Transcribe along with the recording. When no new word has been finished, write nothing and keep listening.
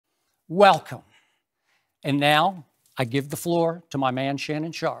Welcome. And now I give the floor to my man,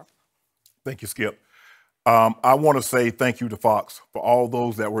 Shannon Sharpe. Thank you, Skip. I want to say thank you to Fox for all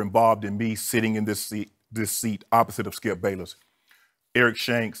those that were involved in me sitting in this seat opposite of Skip Bayless. Eric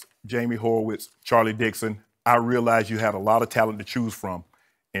Shanks, Jamie Horowitz, Charlie Dixon. I realize you had a lot of talent to choose from,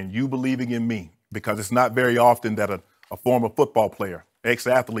 and you believing in me, because it's not very often that a former football player,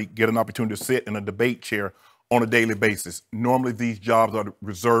 ex-athlete, get an opportunity to sit in a debate chair on a daily basis. Normally, these jobs are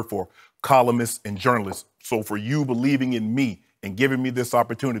reserved for columnists and journalists. So for you believing in me and giving me this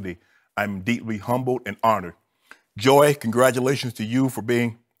opportunity, I'm deeply humbled and honored. Joy, congratulations to you for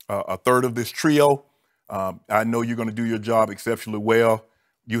being a third of this trio. I know you're going to do your job exceptionally well.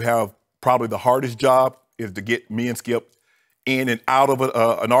 You have probably the hardest job is to get me and Skip in and out of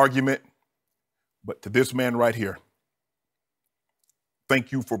an argument. But to this man right here,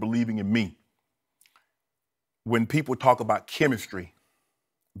 thank you for believing in me. When people talk about chemistry,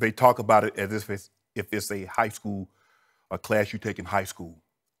 they talk about it as if it's a high school, a class you take in high school.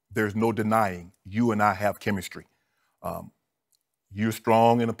 There's no denying you and I have chemistry. You're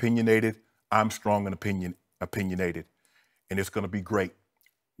strong and opinionated. I'm strong and opinionated. And it's going to be great.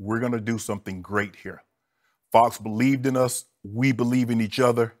 We're going to do something great here. Fox believed in us. We believe in each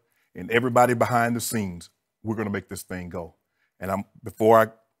other. And everybody behind the scenes, we're going to make this thing go. And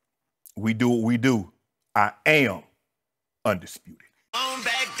before we do what we do, I am undisputed. On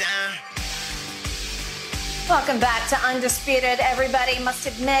back down. Welcome back to Undisputed, everybody. Must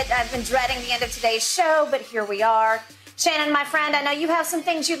admit, I've been dreading the end of today's show, but here we are. Shannon, my friend, I know you have some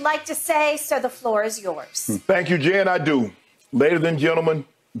things you'd like to say, so the floor is yours. Thank you, Jen. I do. Ladies and gentlemen,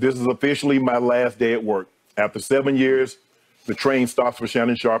 this is officially my last day at work. After 7 years, the train stops for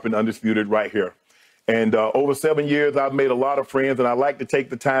Shannon Sharpe and Undisputed right here. And over 7 years, I've made a lot of friends, and I'd like to take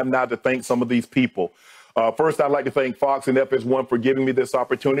the time now to thank some of these people. First, I'd like to thank Fox and FS1 for giving me this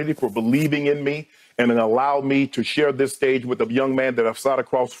opportunity, for believing in me, and allowed me to share this stage with a young man that I've sat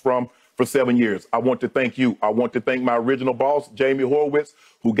across from for 7 years. I want to thank you. I want to thank my original boss, Jamie Horowitz,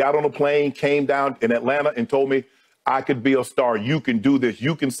 who got on a plane, came down in Atlanta and told me I could be a star. You can do this.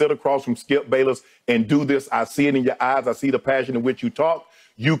 You can sit across from Skip Bayless and do this. I see it in your eyes. I see the passion in which you talk.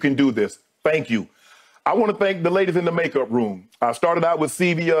 You can do this. Thank you. I want to thank the ladies in the makeup room. I started out with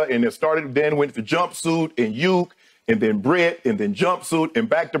Sevia, and then went to jumpsuit and Uke, and then Brett, and then jumpsuit, and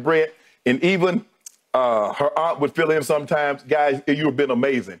back to Brett. And even her aunt would fill in sometimes. Guys, you've been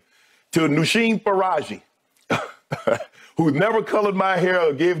amazing. To Nusheen Faraji, who never colored my hair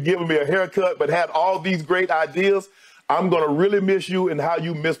or given me a haircut, but had all these great ideas. I'm going to really miss you and how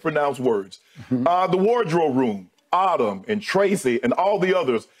you mispronounce words. The wardrobe room, Autumn and Tracy and all the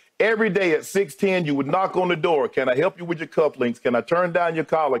others. Every day at 6:10, you would knock on the door. Can I help you with your cufflinks? Can I turn down your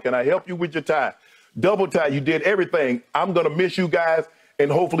collar? Can I help you with your tie? Double tie, you did everything. I'm going to miss you guys,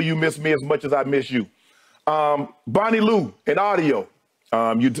 and hopefully you miss me as much as I miss you. Bonnie Lou in audio.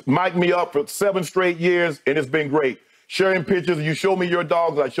 You mic'd me up for 7 straight years, and it's been great. Sharing pictures, you show me your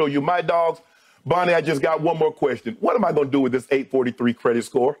dogs, I show you my dogs. Bonnie, I just got one more question. What am I going to do with this 843 credit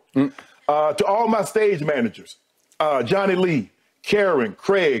score? To all my stage managers, Johnny Lee, Karen,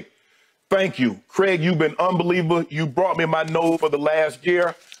 Craig, thank you. Craig, you've been unbelievable. You brought me my note for the last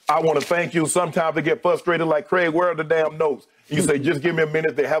year. I want to thank you. Sometimes I get frustrated like, Craig, where are the damn notes? You say, just give me a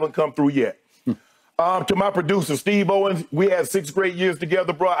minute. They haven't come through yet. To my producer, Steve Owens, we had 6 great years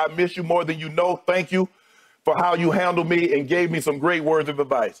together, bro. I miss you more than you know. Thank you for how you handled me and gave me some great words of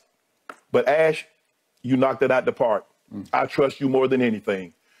advice. But Ash, you knocked it out the park. I trust you more than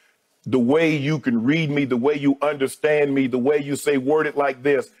anything. The way you can read me, the way you understand me, the way you say word it like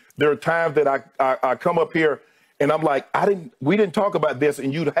this. There are times that I come up here and I'm like, we didn't talk about this,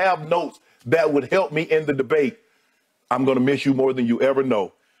 and you'd have notes that would help me in the debate. I'm going to miss you more than you ever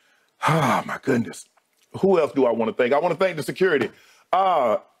know. Oh, my goodness. Who else do I want to thank? I want to thank the security.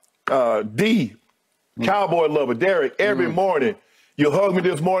 D, Cowboy Lover, Derek, every morning. You hug me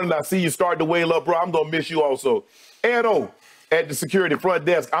this morning, I see you start to wail up, bro. I'm going to miss you also. Edo at the security front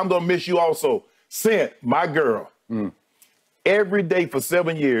desk, I'm going to miss you also. Cent, my girl. Every day for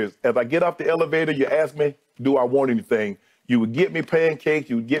 7 years, as I get off the elevator, you ask me, do I want anything? You would get me pancakes,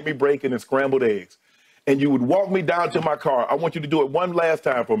 you would get me bacon and scrambled eggs. And you would walk me down to my car. I want you to do it one last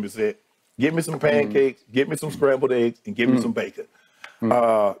time for me, Sid. Get me some pancakes, get me some scrambled eggs, and give me some bacon.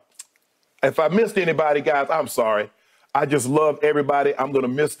 If I missed anybody, guys, I'm sorry. I just love everybody. I'm going to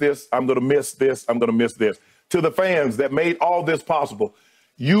miss this. I'm going to miss this. I'm going to miss this. To the fans that made all this possible,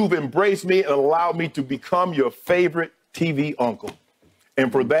 you've embraced me and allowed me to become your favorite TV uncle.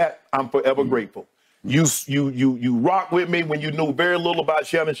 And for that, I'm forever grateful. You rock with me when you knew very little about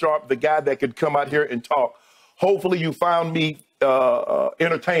Shannon Sharpe, the guy that could come out here and talk. Hopefully you found me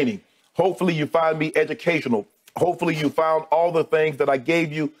entertaining. Hopefully you find me educational. Hopefully you found all the things that I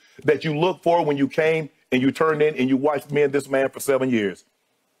gave you that you looked for when you came and you turned in and you watched me and this man for 7 years.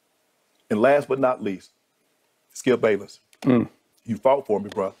 And last but not least, Skip Bayless. You fought for me,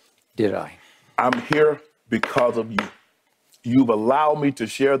 bro. Did I? I'm here because of you. You've allowed me to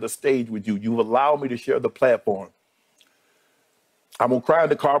share the stage with you. You've allowed me to share the platform. I'm going to cry in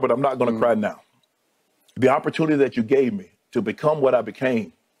the car, but I'm not going to cry now. The opportunity that you gave me to become what I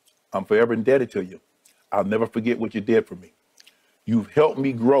became, I'm forever indebted to you. I'll never forget what you did for me. You've helped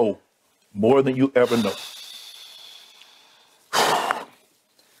me grow more than you ever know.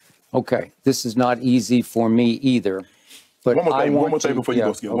 Okay, this is not easy for me either. But one more thing before you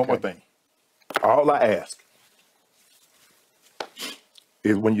go, Skip. Okay. One more thing. All I ask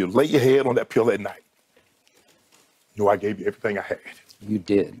is when you lay your head on that pillow at night, you know I gave you everything I had. You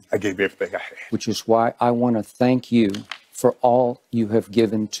did. I gave you everything I had. Which is why I want to thank you for all you have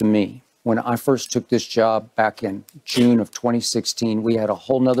given to me. When I first took this job back in June of 2016, we had a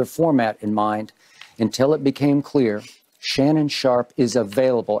whole nother format in mind until it became clear Shannon Sharpe is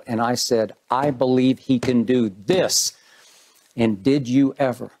available. And I said, I believe he can do this. And did you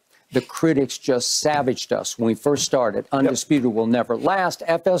ever? The critics just savaged us when we first started. Undisputed will never last.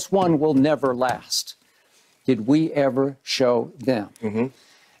 FS1 will never last. Did we ever show them?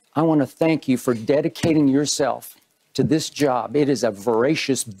 I want to thank you for dedicating yourself to this job. It is a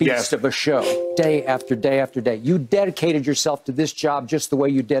voracious beast of a show, day after day after day. You dedicated yourself to this job just the way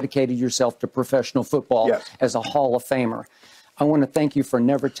you dedicated yourself to professional football as a Hall of Famer. I want to thank you for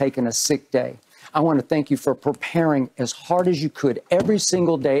never taking a sick day. I want to thank you for preparing as hard as you could every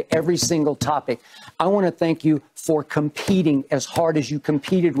single day, every single topic. I want to thank you for competing as hard as you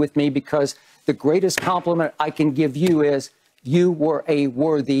competed with me, because the greatest compliment I can give you is you were a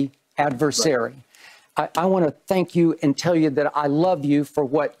worthy adversary. I want to thank you and tell you that I love you for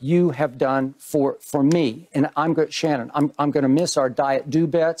what you have done for me. And Shannon, I'm going to miss our Diet Do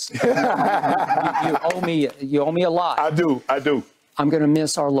bets. You owe me a lot. I do. I'm going to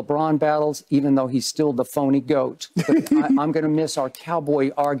miss our LeBron battles, even though he's still the phony GOAT. But I'm going to miss our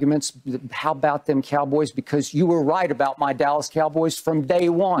Cowboy arguments. How about them Cowboys? Because you were right about my Dallas Cowboys from day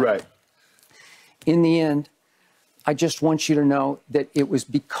one. Right. In the end, I just want you to know that it was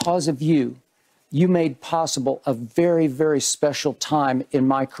because of you. You made possible a very, very special time in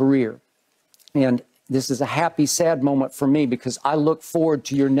my career. And this is a happy, sad moment for me, because I look forward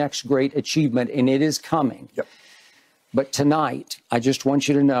to your next great achievement, and it is coming. But tonight, I just want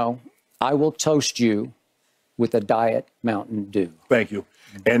you to know, I will toast you with a Diet Mountain Dew. Thank you.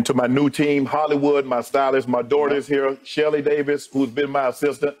 And to my new team, Hollywood, my stylist, my daughter's here, Shelly Davis, who's been my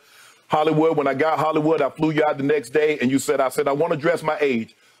assistant. Hollywood, when I got Hollywood, I flew you out the next day, and I said, I want to dress my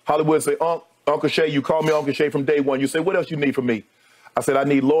age. Hollywood said, Uncle Shay, you called me Uncle Shay from day one. You said, what else you need from me? I said, I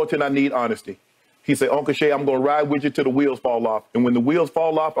need loyalty and I need honesty. He said, Uncle Shay, I'm going to ride with you till the wheels fall off. And when the wheels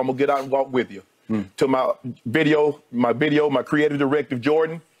fall off, I'm going to get out and walk with you. To my creative director,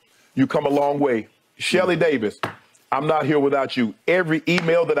 Jordan, you come a long way. Shelly Davis, I'm not here without you. Every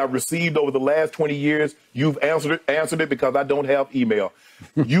email that I've received over the last 20 years, you've answered it because I don't have email.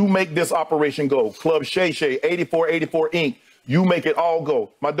 You make this operation go. Club Shay Shay, 8484 Inc., you make it all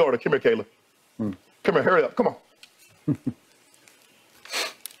go. My daughter, come here, Kayla. Come here, hurry up, come on.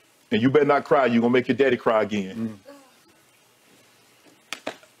 And you better not cry. You're going to make your daddy cry again.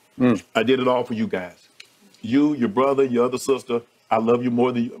 I did it all for you guys. You, your brother, your other sister. I love you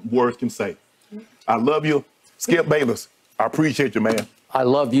more than words can say. I love you. Skip Bayless, I appreciate you, man. I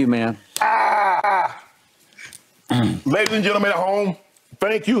love you, man. Ladies and gentlemen at home,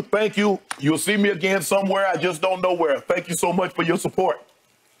 thank you, thank you. You'll see me again somewhere. I just don't know where. Thank you so much for your support.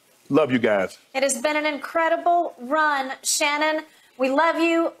 Love you guys. It has been an incredible run, Shannon. We love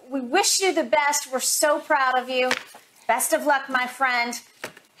you. We wish you the best. We're so proud of you. Best of luck, my friend.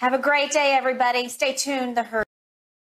 Have a great day, everybody. Stay tuned. The Herd.